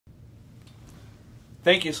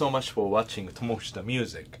Thank you so much for watching Tomoshita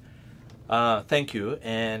Music. Thank you,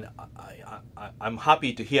 and I'm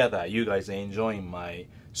happy to hear that you guys are enjoying my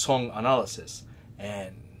song analysis,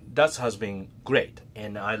 and that has been great,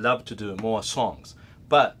 and I love to do more songs.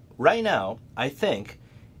 But right now, I think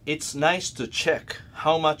it's nice to check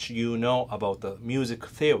how much you know about the music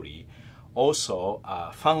theory. Also,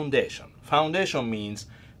 foundation. Foundation means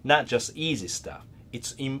not just easy stuff.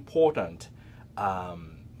 It's important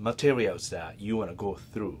materials that you want to go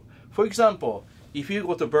through. For example, if you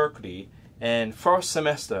go to Berklee and first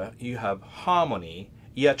semester you have harmony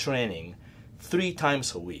ear training 3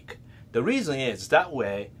 times a week. The reason is that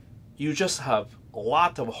way you just have a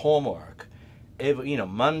lot of homework every,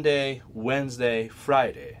 Monday, Wednesday,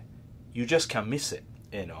 Friday. You just can't miss it,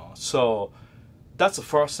 So that's the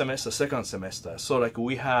first semester, second semester. So like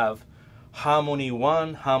we have harmony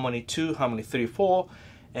 1, harmony 2, harmony 3, 4,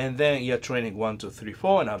 and then ear training 1, 2, 3,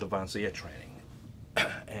 4, and advanced ear training.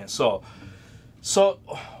 And so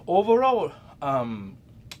overall,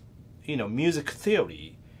 music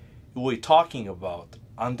theory, we're talking about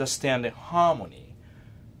understanding harmony,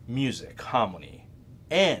 music, harmony,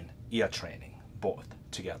 and ear training, both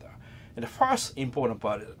together. And the first important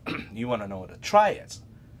part is you want to know the triads.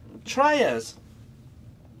 Triads,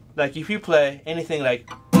 like if you play anything like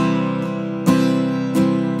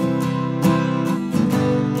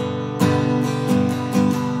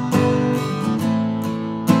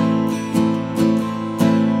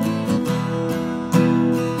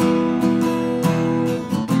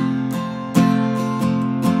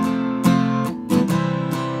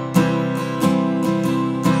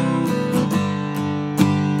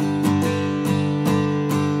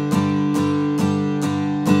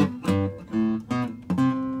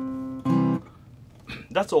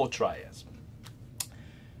that's all triads.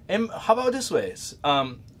 And how about this way?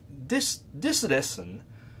 This lesson,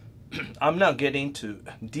 I'm not getting into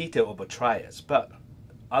detail about triads, but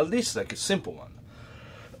at least like a simple one.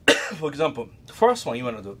 For example, the first one you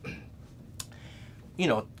want to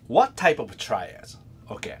do, what type of triads?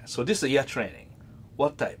 Okay, so this is ear training.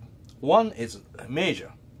 What type? One is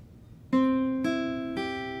major.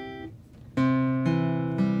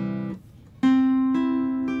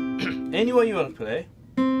 Anywhere you want to play,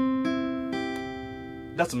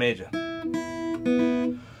 that's major.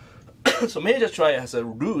 So major triad has a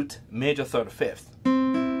root, major, third, fifth.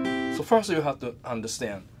 So first you have to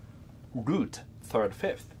understand root, third,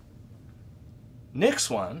 fifth. Next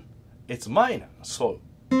one, it's minor. So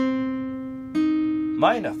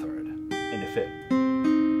minor third in the fifth.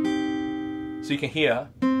 So you can hear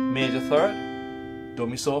major third, do,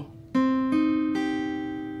 mi, so.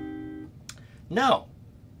 Now,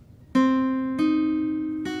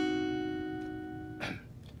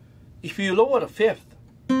 if you lower the fifth,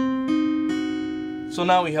 so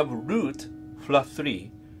now we have root, flat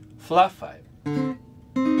 3, flat 5.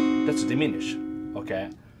 That's diminished, okay?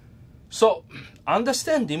 So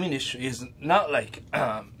understand diminished is not like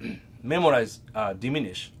memorize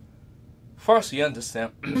diminished. First you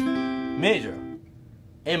understand major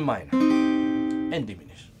and minor and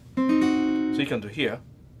diminished. So you can do here,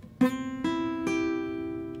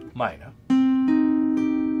 minor.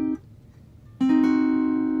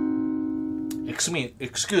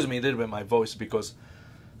 Excuse me a little bit my voice because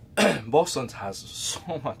Boston has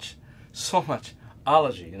so much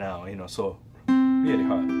allergy now, so really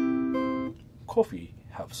hard. Coffee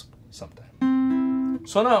helps sometimes.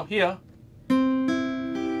 So now here,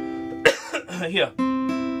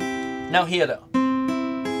 now here the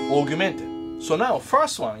augmented. So now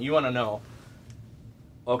first one you want to know,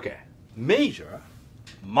 okay, major,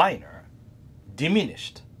 minor,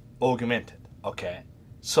 diminished, augmented, okay?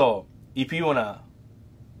 So if you wanna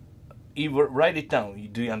write it down,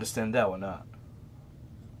 do you understand that or not?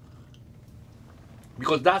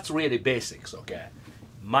 Because that's really basics, okay?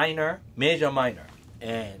 Minor, major, minor,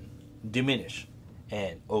 and diminished,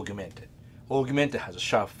 and augmented. Augmented has a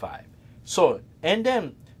sharp 5. So, and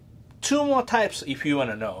then 2 more types if you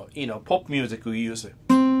wanna know. Pop music we use it.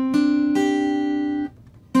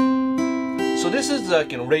 So this is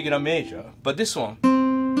like regular major, but this one,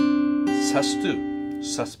 Sus2.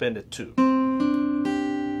 Suspended 2.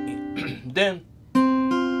 Then,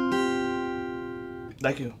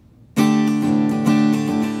 like you.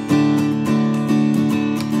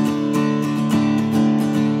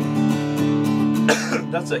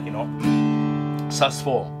 That's like,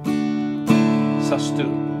 Sus4, Sus2.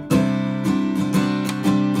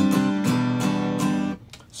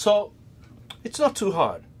 So, it's not too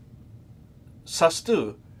hard.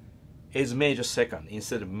 Sus2 is major second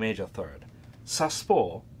instead of major third.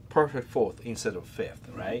 Sus4, perfect fourth instead of fifth,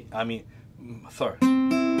 right? I mean, third.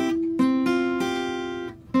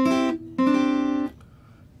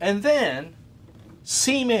 And then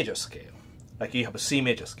C major scale, like you have a C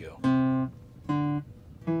major scale.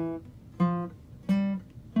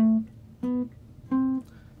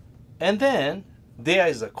 And then there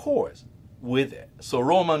is a chord with it. So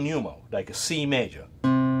Roman numeral, like a C major.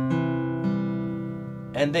 And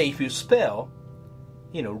then if you spell,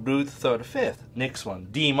 root third fifth, next one,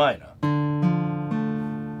 D minor.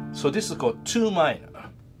 So this is called 2 minor.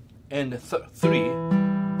 And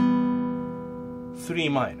 3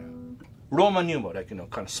 minor. Roman numeral, like, kind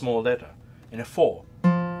of small letter. And 4,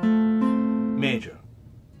 major.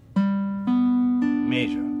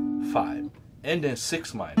 Major, 5. And then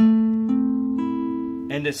 6 minor.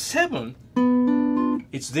 And the 7,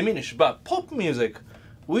 it's diminished. But pop music,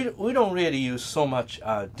 we don't really use so much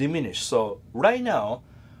diminished. So right now,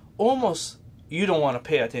 almost you don't want to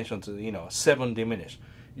pay attention to 7 diminished.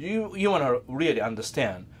 You want to really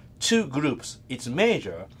understand 2 groups. It's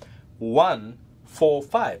major, 1, 4,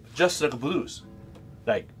 5, just like blues,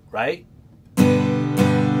 like, right?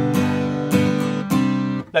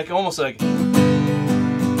 Like almost like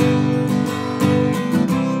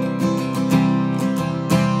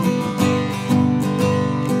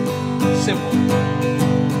simple.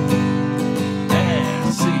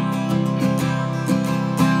 And C.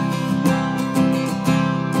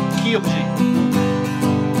 Key of G.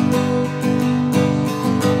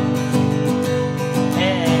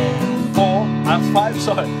 And 4, I'm 5,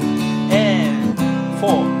 sorry. And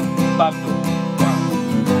 4, back to 1.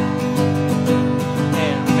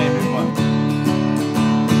 And maybe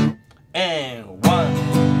 1. And 1,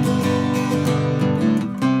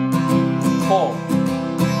 4.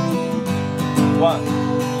 1,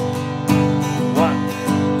 1,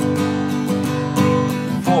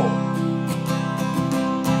 4.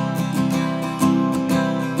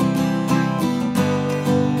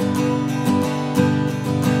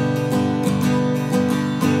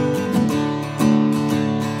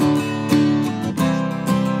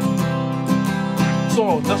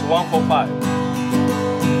 So just 1, 4, 5.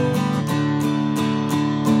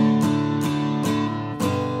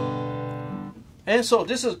 And so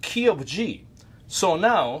this is key of G. So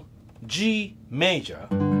now, G major,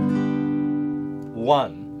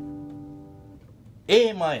 1,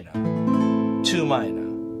 A minor, 2 minor,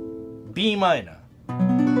 B minor,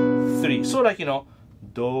 3. So like, do,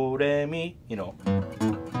 re, mi,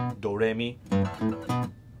 do, re, mi.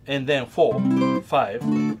 And then 4, 5,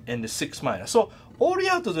 and the 6 minor. So all you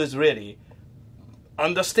have to do is really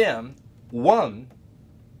understand 1,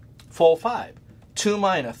 4, 5, 2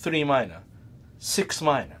 minor, 3 minor, 6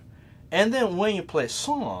 minor. And then when you play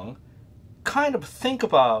song, kind of think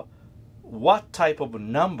about what type of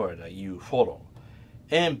number that you follow.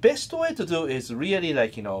 And best way to do is really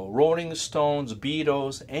like, Rolling Stones,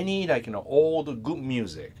 Beatles, any like, old good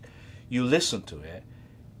music. You listen to it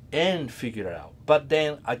and figure it out. But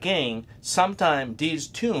then again, sometimes these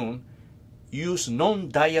tunes use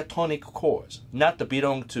non-diatonic chords, not to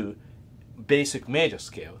belong to basic major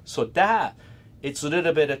scale. So that, it's a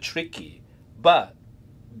little bit tricky. But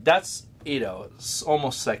that's, it's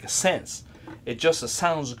almost like a sense. It just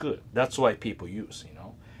sounds good. That's why people use,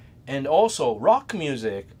 And also rock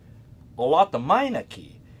music, a lot of minor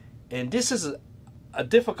key. And this is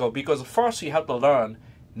difficult because first you have to learn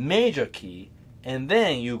major key and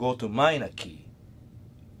then you go to minor key.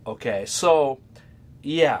 Okay, so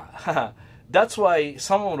yeah, that's why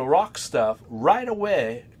some of the rock stuff right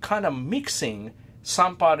away kind of mixing,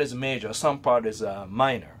 some part is major, some part is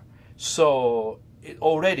minor. So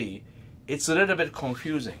it's a little bit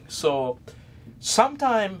confusing. So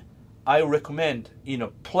sometimes I recommend,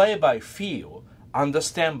 play by feel,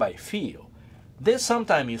 understand by feel. Then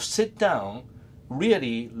sometimes you sit down,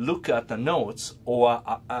 really look at the notes or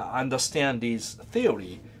understand this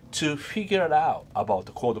theory to figure it out about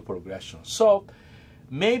the chord progression. So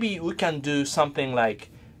maybe we can do something like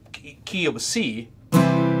key of C,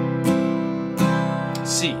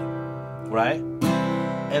 C, right?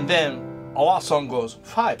 And then our song goes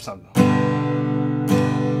 5 something.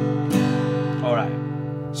 All right.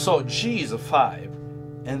 So G is a 5,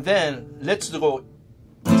 and then let's go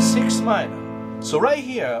 6 minor. So right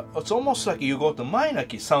here, it's almost like you go to minor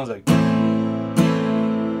key. Sounds like,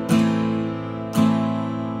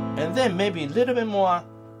 and then maybe a little bit more,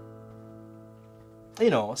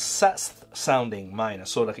 sass sounding minor.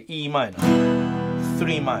 So like E minor,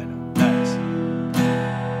 3 minor, nice.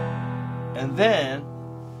 And then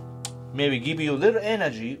maybe give you a little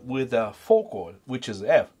energy with a 4 chord, which is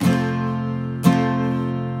F.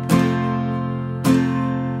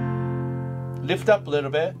 Lift up a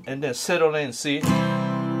little bit and then settle in C.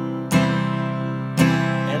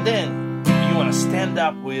 And then you want to stand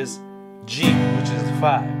up with G, which is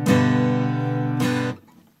 5.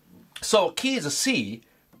 So key is C.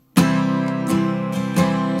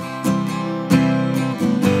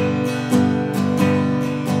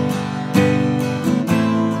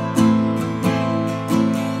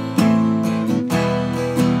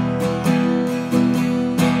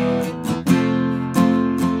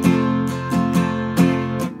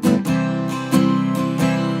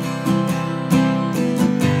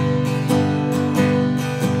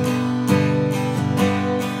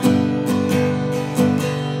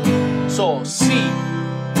 So C,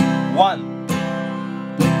 1,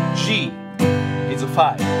 G is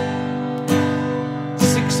 5,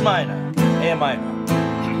 6 minor, A minor,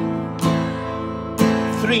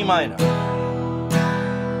 3 minor,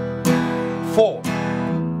 4,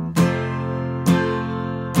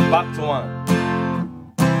 back to 1,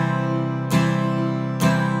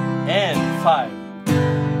 and 5,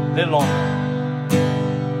 little longer.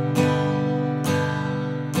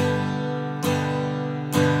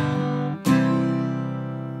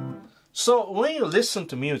 So when you listen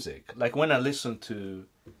to music, like when I listen to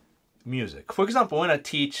music, for example, when I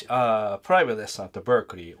teach private lesson at the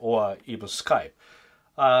Berklee or even Skype,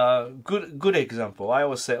 good example. I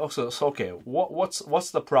always say, also, so okay,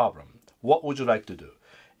 what's the problem? What would you like to do?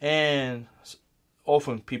 And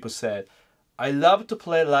often people said, I love to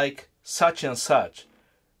play like such and such,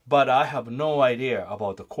 but I have no idea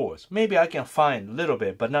about the chords. Maybe I can find a little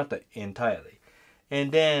bit, but not entirely.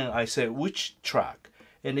 And then I say, which track?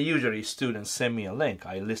 And usually students send me a link.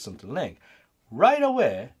 I listen to the link. Right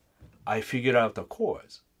away, I figure out the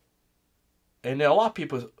chords. And a lot of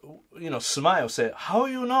people, smile, say, how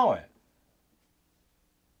you know it?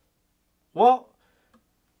 Well,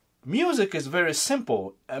 music is very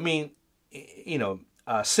simple. I mean,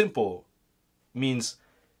 simple means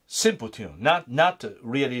simple tune, not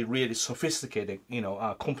really sophisticated,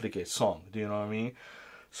 complicated song. Do you know what I mean?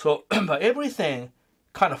 So, but everything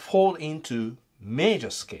kind of fall into major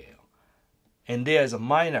scale, and there's a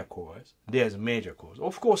minor chords, there's major chords.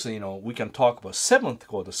 Of course, we can talk about seventh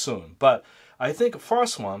chord soon, but I think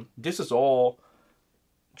first one, this is all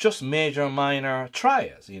just major, minor,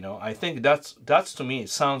 triads. I think that's to me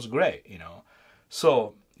sounds great.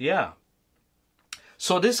 So yeah.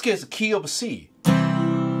 So this case, key of C,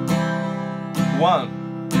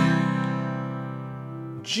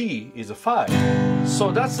 1, G is a 5.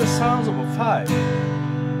 So that's the sounds of a 5.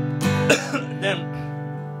 Then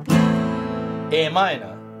A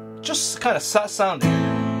minor, just kind of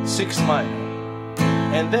sounding, 6 minor,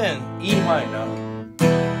 and then E minor,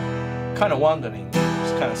 kind of wandering,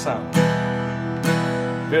 just kind of sound,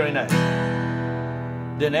 very nice.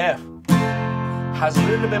 Then F has a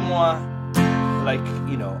little bit more, like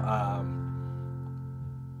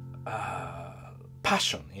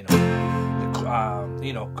passion,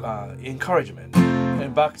 encouragement,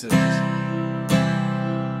 and back to this.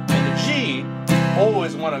 G,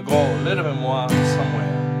 always want to go a little bit more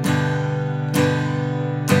somewhere.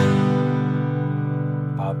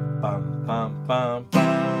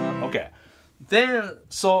 Okay. Then,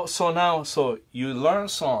 so you learn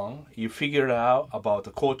song, you figure out about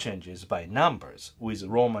the chord changes by numbers with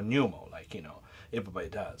Roman numeral, like, everybody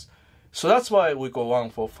does. So that's why we go 1,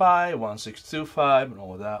 4, 5, 1, 6, 2, 5, and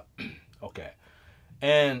all that. Okay.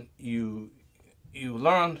 And you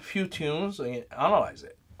learn a few tunes and analyze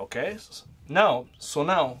it. Okay, now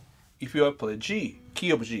if you play G, key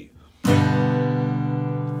of G.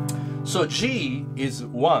 So G is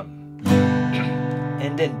 1,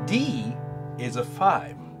 and then D is a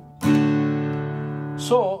 5.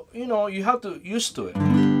 So, you have to used to it.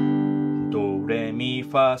 Do, re, mi,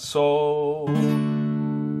 fa, sol.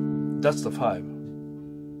 That's the 5.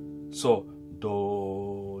 So,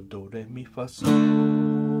 do, re, mi, fa,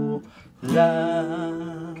 sol,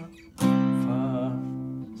 la, fa.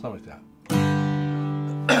 Something like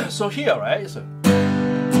that. So here, right? So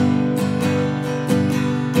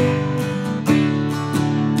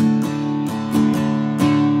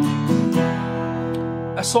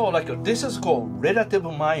this is called relative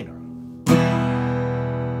minor.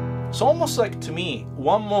 So almost like, to me,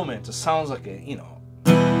 one moment it sounds like a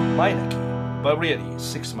minor key, but really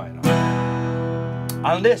 6 minor.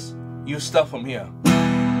 Unless you start from here.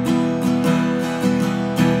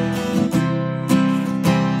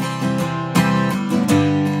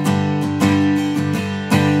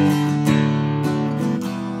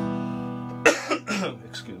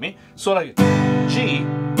 Excuse me. So like G,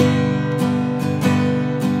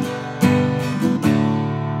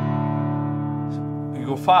 you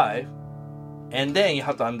go 5, and then you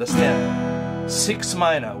have to understand 6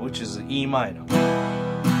 minor, which is E minor.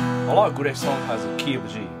 A lot of great songs has a key of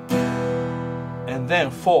G, and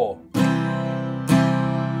then 4.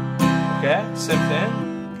 Okay, same thing.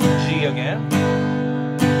 G, G again.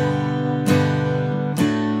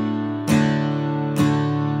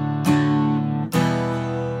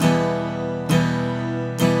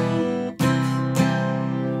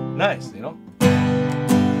 Nice, you know.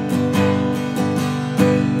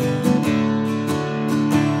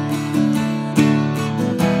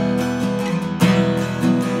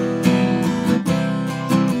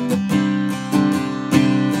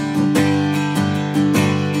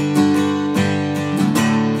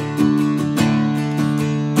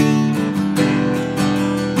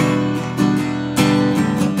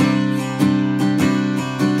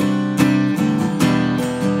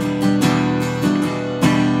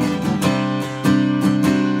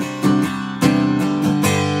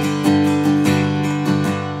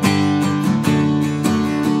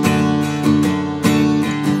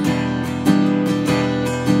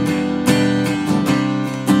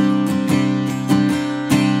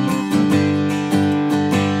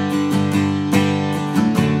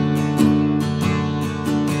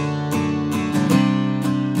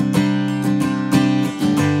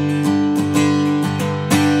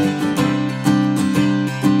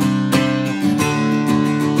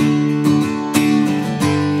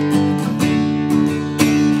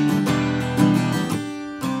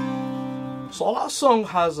 So a lot of song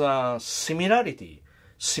has a similarity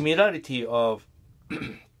of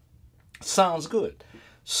sounds good.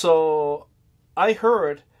 So I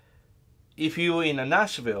heard if you in a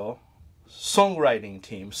Nashville songwriting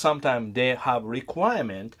team, sometimes they have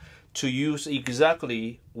requirement to use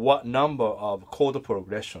exactly what number of chord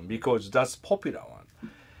progression because that's popular one.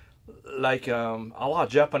 Like a lot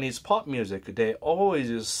of Japanese pop music, they always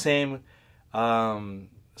use same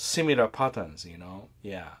similar patterns, you know.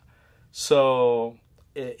 Yeah. So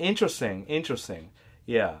interesting.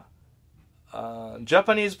 Yeah.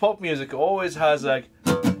 Japanese pop music always has like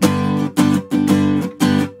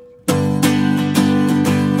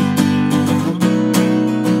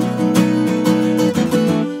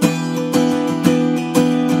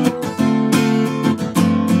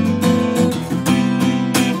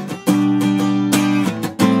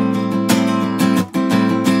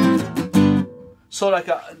so like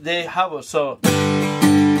they have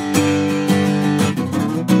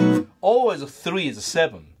always 3 is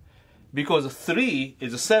 7 because 3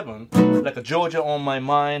 is 7 like Georgia on My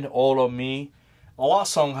Mind, All of Me. A lot of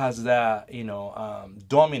song has that, you know,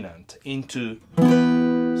 dominant into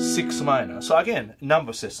 6 minor. So again,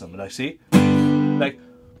 number system, like see, like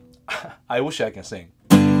I wish I can sing.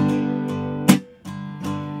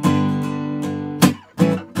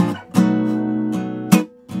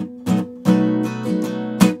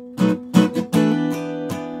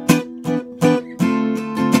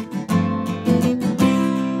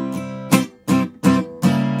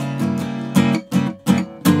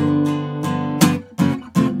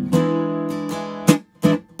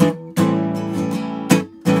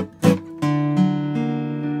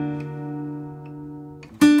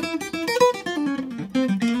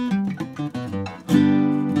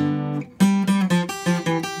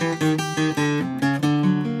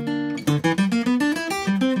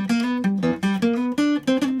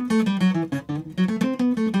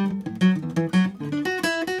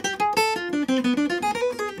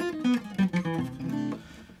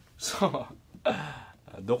 So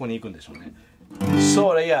どこに行くんでしょうね。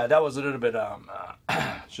So yeah, that was a little bit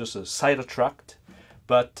just a sidetracked,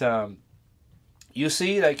 but you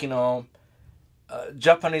see, like, you know,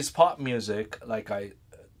 Japanese pop music, like I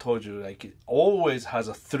told you, like it always has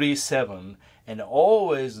a 3/7 and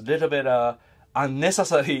always a little bit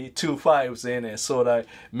unnecessary 2/5s in it, so that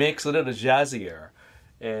makes it a little jazzier.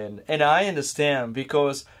 And I understand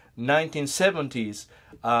because 1970s,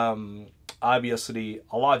 obviously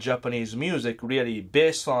a lot of Japanese music really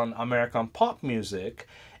based on American pop music,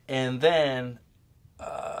 and then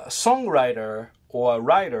songwriter or a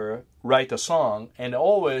writer write a song and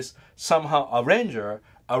always somehow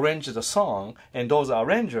arrange the song, and those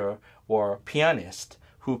arranger were pianists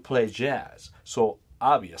who play jazz. So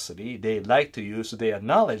obviously they like to use their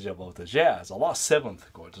knowledge about the jazz, a lot of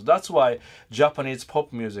 7th chords. That's why Japanese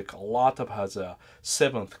pop music a lot of has a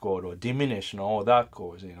 7th chord or diminished and all that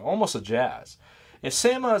chords, you know, almost a jazz. And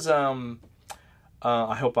same as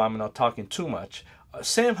I hope I'm not talking too much.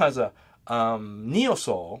 Same as a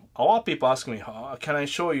neo-soul. A lot of people ask me, can I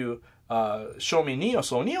show me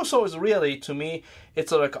neo-soul? Neo-soul is really, to me,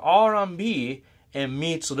 it's like R&B and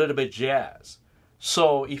meets a little bit jazz.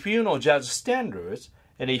 So if you know jazz standards,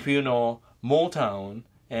 and if you know Motown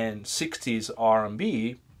and 60s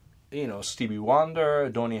R&B, you know, Stevie Wonder,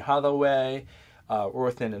 Donny Hathaway,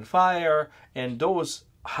 Earth, Wind and Fire, and those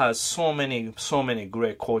has so many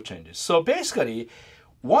great chord changes. So basically,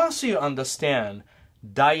 once you understand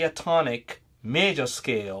diatonic major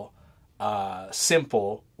scale,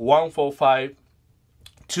 simple 1 4 5,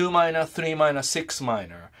 2 minor, 3 minor, 6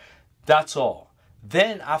 minor, that's all.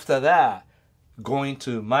 Then after that, going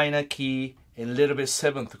to minor key and a little bit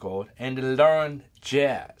seventh chord and learn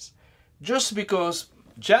jazz. Just because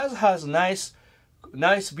jazz has nice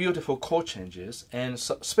beautiful chord changes, and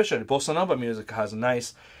especially bossa nova music has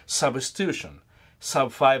nice substitution,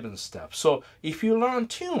 sub 5 and stuff. So if you learn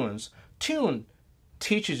tunes, tune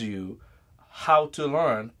teaches you how to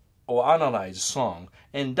learn or analyze song,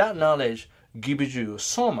 and that knowledge gives you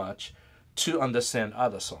so much to understand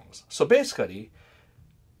other songs. So basically,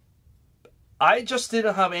 I just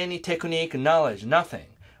didn't have any technique, knowledge, nothing.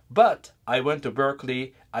 But I went to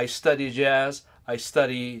Berklee, I studied jazz, I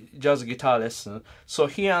studied jazz guitar lesson. So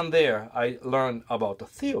here and there, I learned about the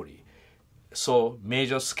theory. So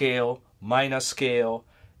major scale, minor scale,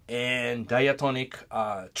 and diatonic,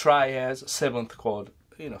 triads, seventh chord,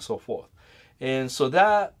 so forth. And so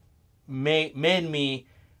that made me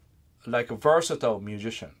like a versatile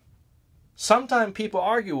musician. Sometimes people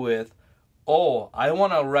argue with, oh, I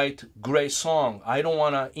want to write great song. I don't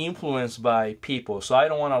want to influence by people, so I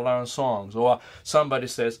don't want to learn songs. Or somebody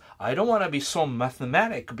says, I don't want to be so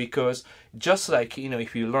mathematic because just like,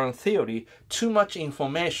 if you learn theory, too much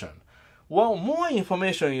information. Well, more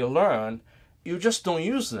information you learn, you just don't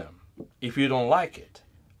use them if you don't like it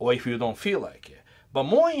or if you don't feel like it. But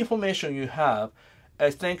more information you have, I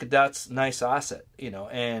think that's nice asset,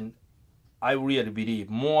 and I really believe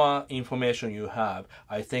more information you have,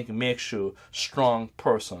 I think makes you strong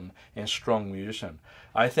person and strong musician.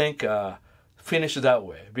 I think finish that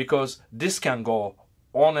way, because this can go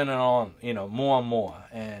on and on, more and more,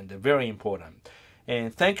 and very important.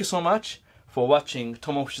 And thank you so much for watching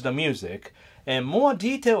Sus2 Music. And more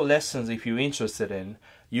detailed lessons, if you're interested in,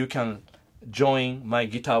 you can join my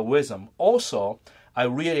Guitar Wisdom. Also, I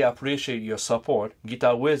really appreciate your support.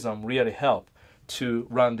 Guitar Wisdom really helped to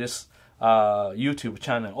run this YouTube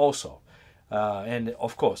channel also. And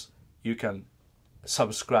of course, you can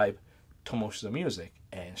subscribe to Sus2 Music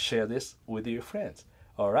and share this with your friends.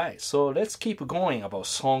 Alright, so let's keep going about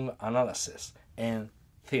song analysis and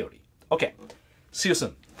theory. Okay, see you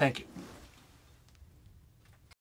soon. Thank you.